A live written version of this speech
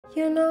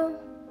You know,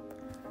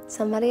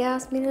 somebody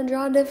asked me to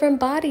draw different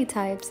body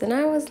types, and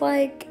I was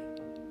like,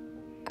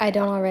 I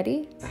don't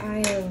already.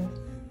 I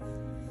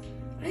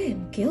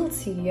am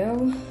guilty,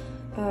 yo,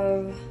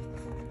 of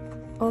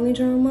only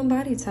drawing one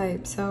body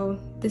type. So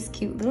this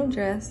cute little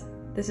dress,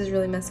 this is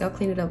really messy, I'll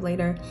clean it up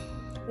later.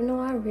 You know,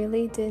 I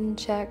really didn't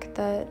check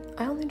that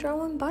I only draw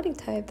one body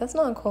type. That's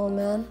not cool,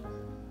 man.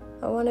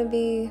 I want to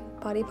be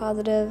body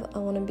positive, I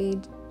want to be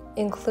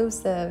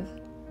inclusive.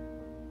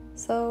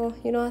 So,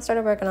 you know, I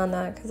started working on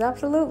that, because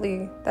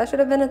absolutely, that should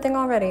have been a thing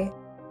already.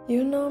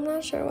 You know, I'm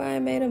not sure why I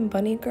made them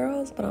bunny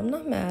girls, but I'm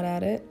not mad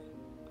at it.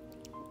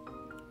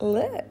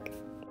 Look.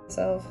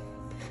 So,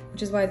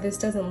 which is why this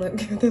doesn't look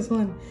good, this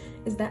one,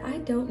 is that I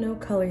don't know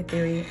color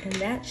theory, and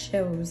that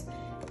shows.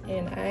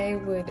 And I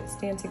would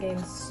stand to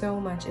gain so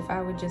much if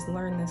I would just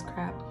learn this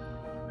crap.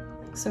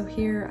 So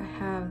here I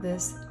have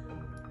this,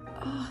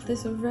 oh,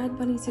 this red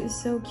bunny suit is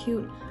so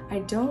cute. I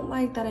don't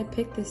like that I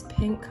picked this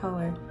pink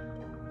color.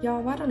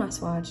 Y'all, why don't I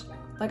swatch?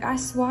 Like, I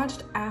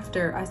swatched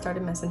after I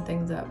started messing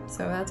things up,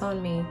 so that's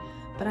on me.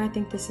 But I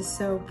think this is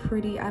so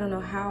pretty. I don't know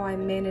how I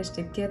managed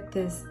to get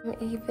this. I'm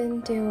even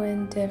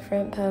doing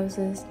different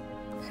poses.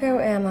 Who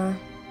am I?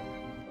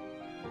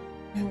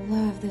 I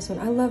love this one.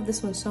 I love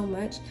this one so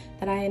much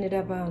that I ended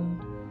up redrawing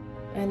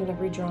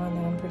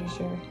that, I'm pretty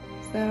sure.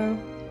 So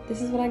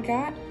this is what I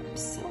got. I'm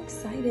so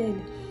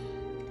excited.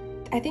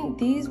 I think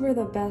these were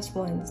the best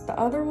ones. The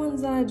other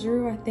ones that I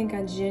drew, I think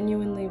I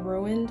genuinely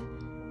ruined,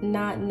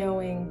 not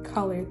knowing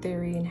color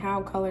theory and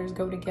how colors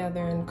go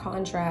together and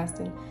contrast.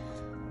 And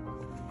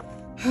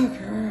oh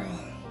girl,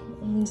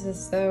 I'm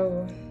just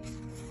so,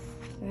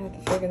 I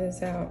have to figure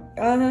this out.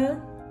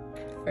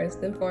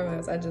 First and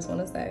foremost, I just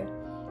want to say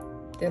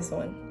this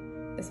one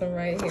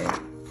right here.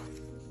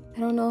 I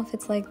don't know if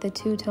it's like the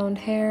two-toned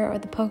hair or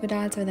the polka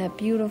dots or that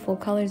beautiful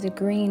colors of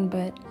green,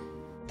 but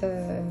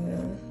the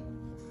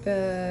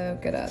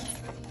polka dots.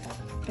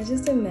 I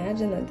just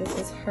imagine that this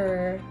is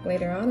her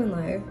later on in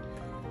life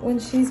when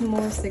she's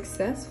more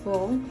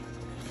successful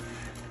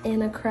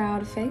and a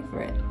crowd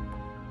favorite.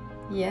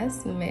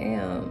 Yes,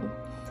 ma'am.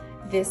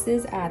 This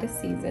is out of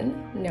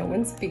season. No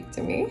one speak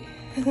to me.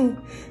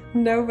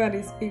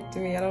 Nobody speak to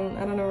me. I don't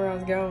know where I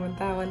was going with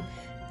that one.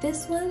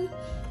 This one,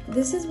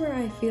 this is where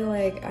I feel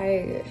like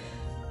I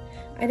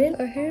didn't.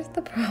 Oh, here's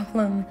the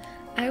problem.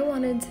 I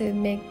wanted to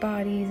make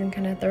bodies and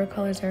kind of throw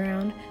colors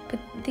around, but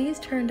these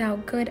turned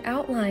out good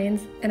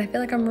outlines, and I feel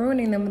like I'm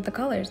ruining them with the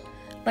colors.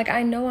 Like,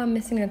 I know I'm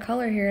missing a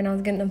color here, and I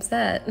was getting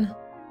upset.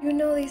 You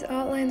know, these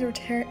outlines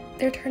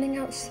they're turning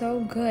out so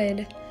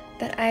good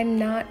that I'm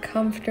not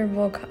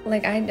comfortable.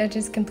 Like, I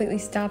just completely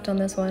stopped on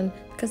this one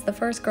because the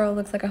first girl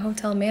looks like a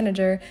hotel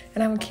manager,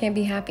 and I can't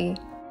be happy.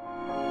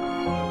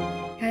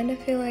 I kind of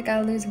feel like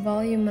I lose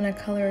volume when I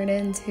color it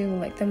in too.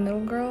 Like the middle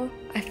girl,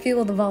 I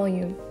feel the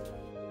volume.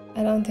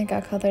 I don't think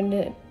I colored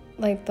it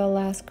like the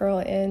last girl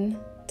in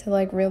to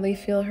like really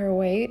feel her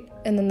weight.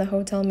 And then the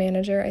hotel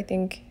manager, I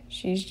think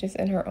she's just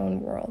in her own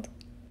world.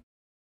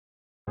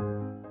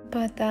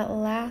 But that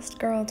last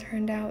girl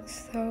turned out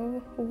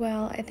so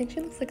well. I think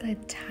she looks like a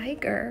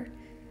tiger.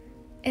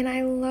 And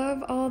I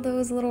love all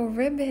those little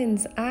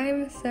ribbons.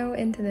 I'm so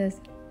into this.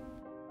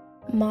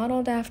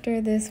 Modeled after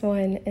this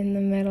one in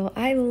the middle.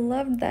 I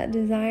loved that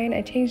design.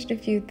 I changed a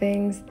few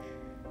things.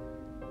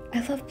 I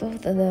love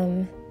both of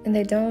them. And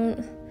they don't,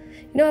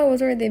 you know, I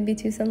was worried they'd be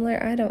too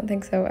similar. I don't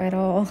think so at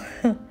all.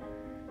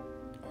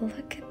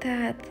 Look at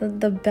that.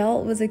 The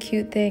belt was a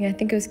cute thing. I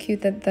think it was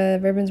cute that the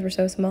ribbons were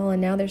so small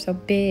and now they're so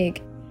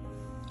big.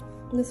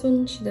 This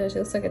one, she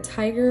looks like a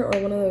tiger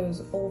or one of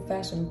those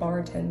old-fashioned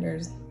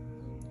bartenders.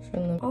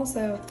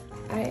 Also,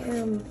 I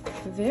am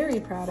very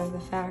proud of the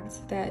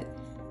fact that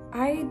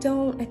I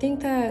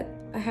think that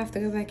I have to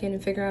go back in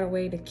and figure out a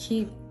way to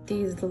keep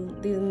these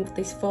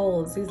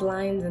folds, these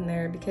lines in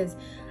there, because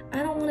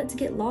I don't want it to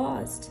get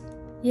lost.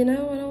 You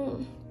know, I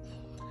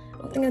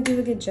don't think I do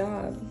a good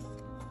job.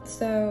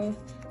 So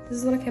this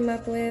is what I came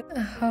up with. I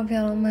hope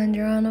y'all don't mind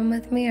drawing them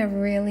with me. I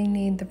really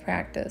need the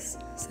practice.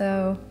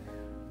 So,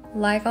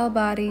 like all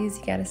bodies,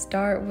 you gotta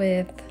start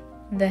with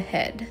the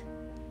head.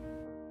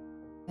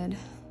 And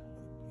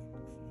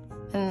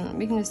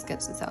we can just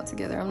sketch this out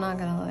together. I'm not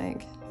gonna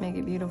like make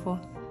it beautiful.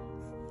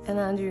 And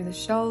then I drew the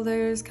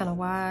shoulders kind of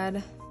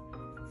wide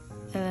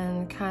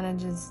and kind of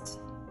just,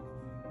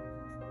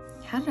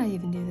 how did I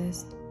even do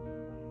this?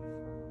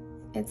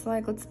 It's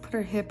like, let's put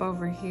her hip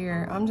over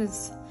here. I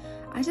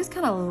just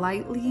kind of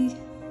lightly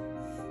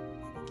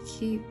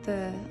keep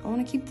I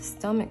want to keep the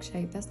stomach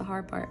shape. That's the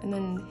hard part. And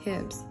then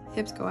hips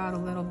go out a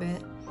little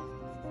bit.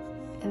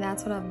 And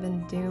that's what I've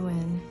been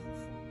doing.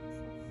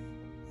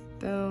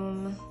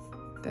 Boom.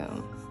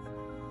 Boom.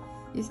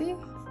 You see?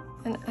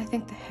 And I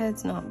think the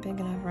head's not big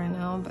enough right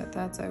now, but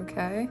that's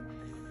okay.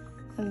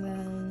 And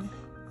then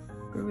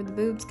where would the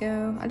boobs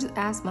go? I just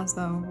asked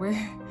myself where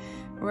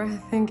I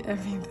think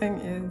everything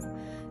is.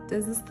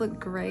 Does this look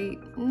great?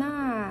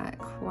 Not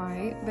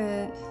quite,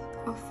 but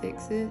I'll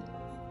fix it.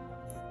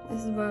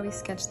 This is why we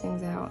sketch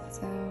things out.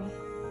 So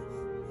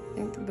I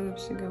think the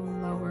boobs should go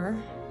lower.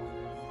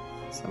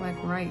 So like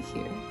right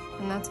here.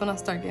 And that's when I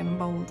start getting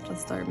bold. I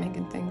start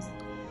making things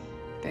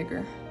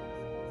bigger.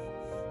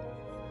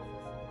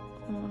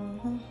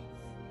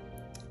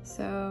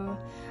 So,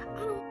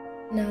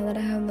 now that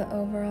I have the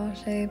overall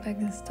shape, I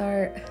can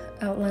start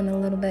outlining a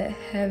little bit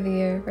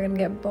heavier. We're gonna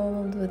get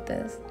bold with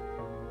this.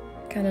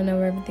 Kind of know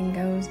where everything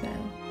goes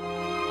now.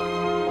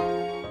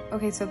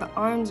 Okay, so the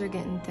arms are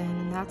getting thin,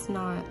 and it's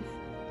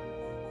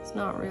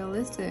not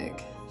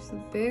realistic. She's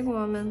a big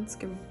woman, let's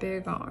give her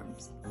big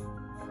arms.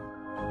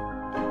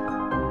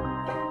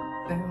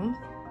 Boom.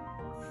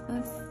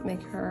 Let's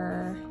make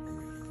her,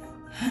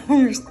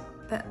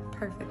 that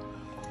perfect.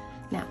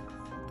 Now,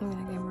 I'm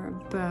gonna give her a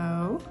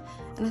bow,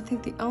 and I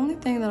think the only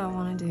thing that I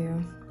wanna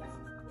do,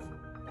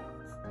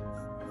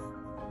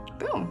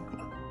 boom.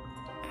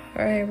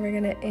 All right, we're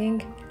gonna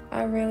ink.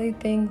 I really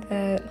think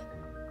that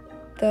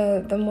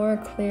the more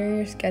clear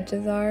your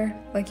sketches are,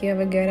 like you have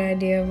a good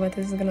idea of what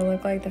this is gonna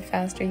look like, the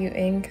faster you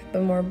ink, the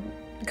more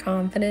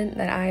confident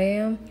that I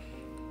am.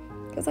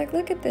 Cause like,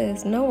 look at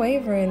this, no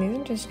wavering,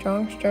 these are just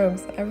strong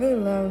strokes. I really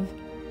love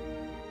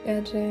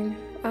sketching.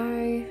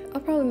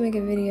 I'll probably make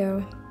a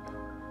video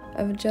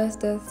of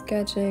just us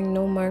sketching,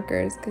 no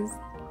markers, cause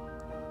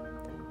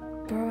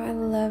bro, I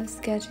love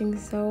sketching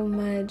so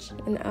much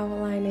and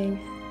outlining.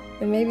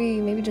 And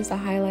maybe just a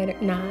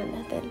highlighter, nah,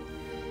 nothing,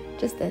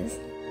 just this.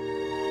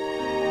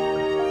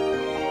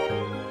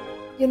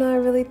 You know, I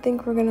really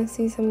think we're gonna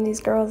see some of these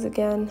girls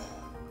again.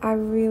 I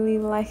really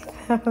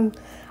like them.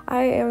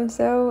 I am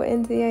so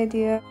into the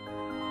idea.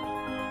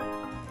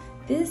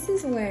 This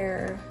is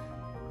where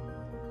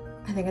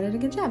I think I did a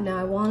good job. Now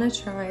I wanna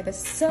try the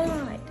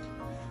side.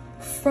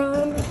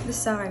 From the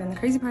side, and the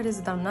crazy part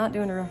is that I'm not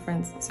doing a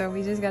reference, so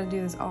we just gotta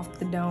do this off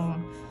the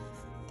dome.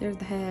 There's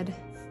the head.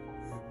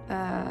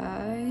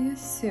 I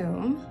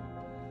assume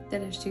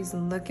that if she's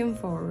looking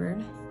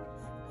forward,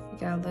 we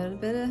got a little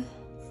bit of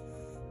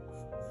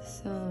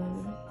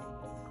some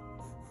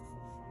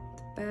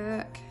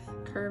back,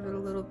 curve it a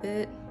little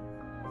bit,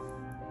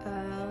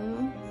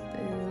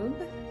 boob,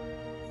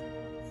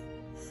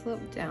 slip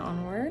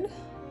downward,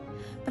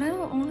 but I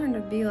don't want her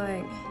to be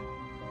like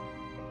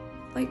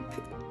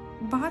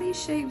body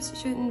shapes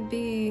shouldn't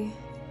be,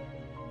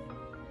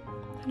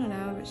 I don't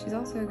know, but she's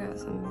also got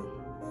some,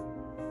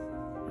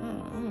 I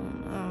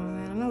don't know,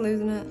 man, I'm not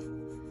losing it.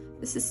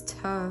 This is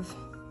tough,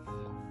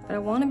 but I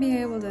want to be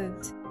able to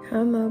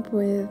come up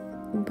with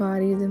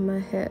bodies in my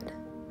head,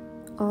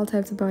 all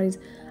types of bodies.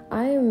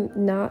 I am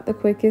not the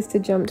quickest to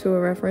jump to a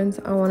reference.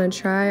 I want to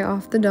try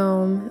off the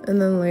dome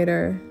and then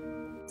later.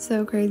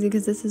 So crazy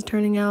because this is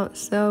turning out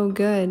so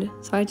good.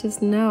 So I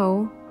just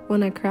know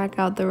when I crack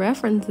out the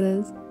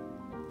references,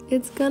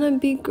 it's gonna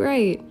be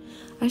great.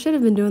 I should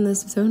have been doing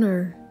this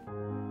sooner.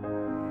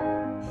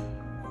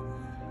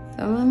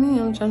 Don't mind me,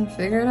 I'm trying to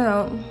figure it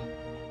out.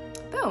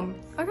 Boom,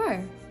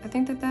 okay. I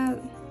think that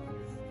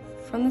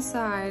from the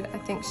side, I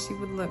think she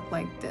would look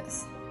like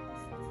this.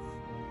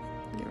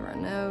 Give her a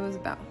nose,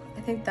 bow.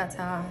 I think that's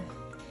how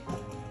I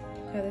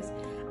have this.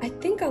 I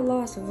think I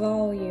lost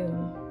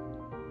volume.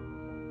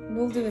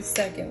 We'll do a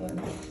second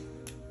one.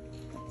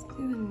 Let's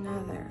do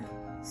another.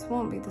 This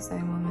won't be the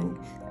same woman.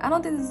 I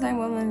don't think it's the same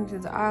woman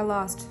because I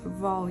lost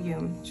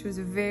volume. She was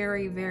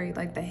very, very,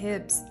 like the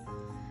hips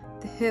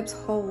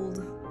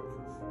hold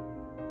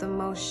the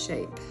most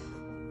shape.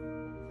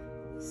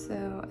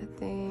 So I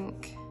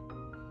think,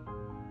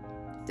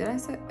 did I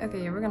say,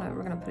 okay, yeah, we're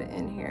gonna put it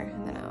in here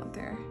and then out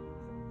there.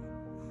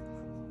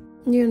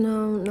 You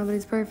know,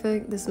 nobody's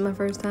perfect. This is my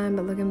first time,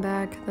 but looking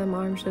back, them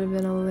arms should have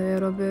been a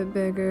little bit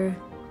bigger.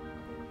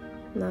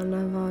 Not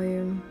enough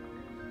volume.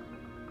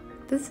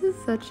 This is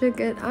such a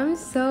good, I'm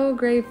so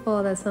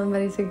grateful that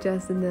somebody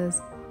suggested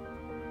this.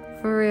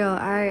 For real,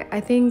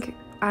 I think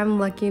I'm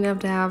lucky enough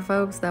to have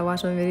folks that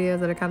watch my videos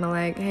that are kind of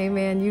like, hey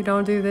man, you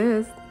don't do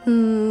this.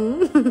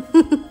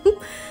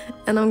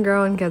 And I'm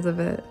growing because of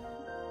it.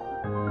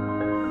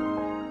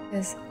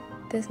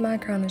 This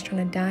micron is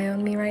trying to die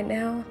on me right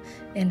now,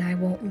 and I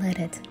won't let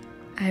it.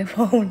 I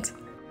won't.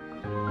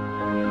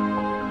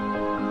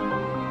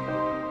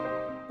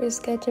 We're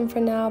sketching for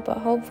now, but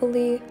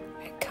hopefully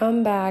I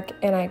come back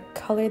and I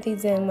color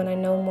these in when I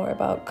know more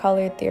about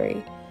color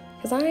theory,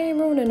 because I ain't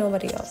ruining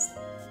nobody else.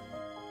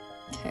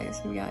 Okay,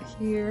 so we got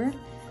here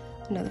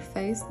another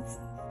face. Let's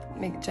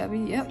make it chubby.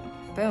 Yep,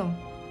 boom.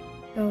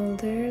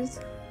 Shoulders,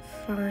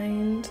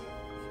 find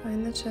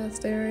the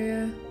chest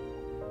area.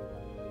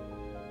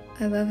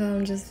 I love how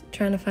I'm just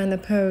trying to find the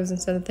pose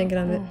instead of thinking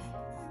of it.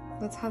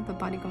 Let's have the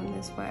body going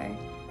this way.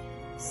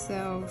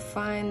 So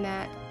find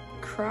that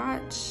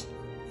crotch,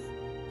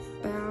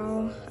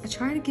 bow. I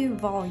try to give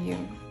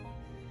volume.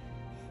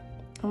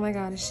 Oh my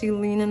God, is she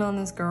leaning on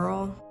this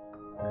girl?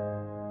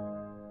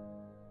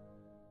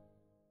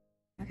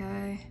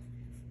 Okay,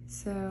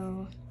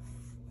 so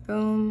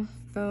boom,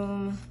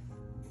 boom.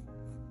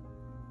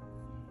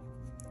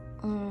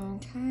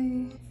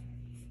 Okay.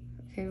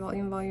 Okay,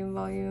 volume, volume,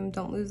 volume.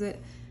 Don't lose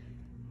it.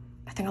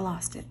 I think I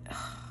lost it.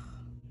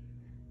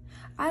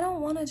 I don't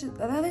want to just,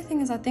 the other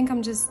thing is I think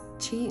I'm just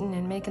cheating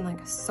and making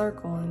like a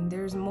circle and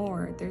there's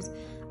more.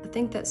 I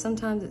think that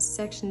sometimes it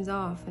sections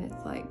off and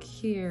it's like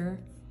here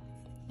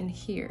and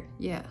here,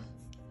 yeah.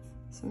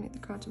 So make the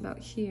crotch about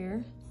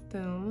here,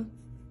 boom.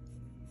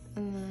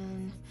 And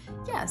then,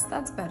 yes,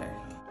 that's better.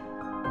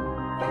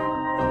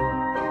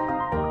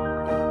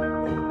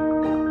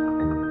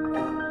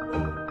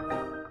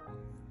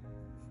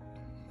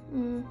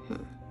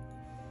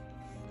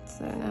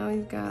 So now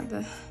we've got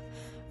the,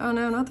 oh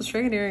no, not the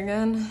straight ear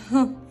again.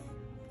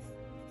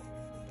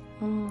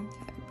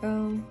 Okay,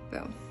 boom,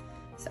 boom.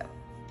 So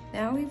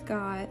now we've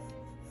got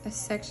a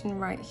section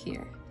right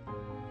here.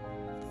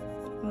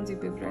 We'll do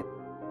boob right.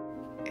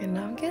 And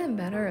I'm getting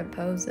better at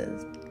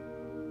poses.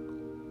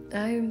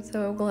 I am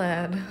so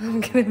glad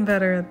I'm getting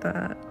better at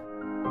that.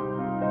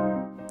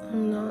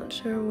 I'm not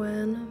sure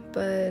when,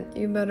 but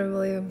you better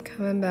believe I'm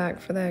coming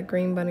back for that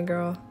green bunny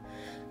girl.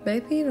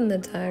 Maybe even the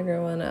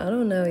tiger one, I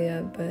don't know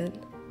yet, but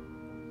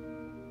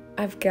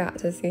I've got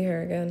to see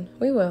her again.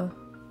 We will.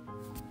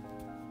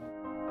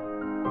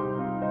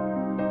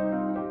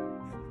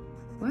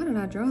 Why did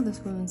I draw this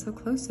woman so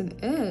close to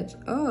the edge?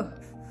 Oh.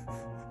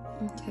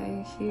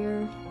 Okay,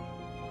 here,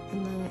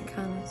 and then it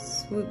kind of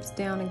swoops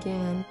down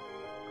again.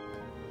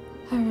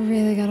 I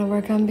really gotta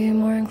work on being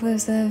more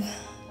inclusive.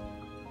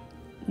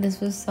 This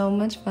was so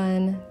much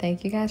fun.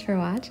 Thank you guys for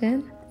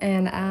watching,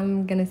 and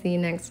I'm gonna see you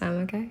next time,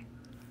 okay?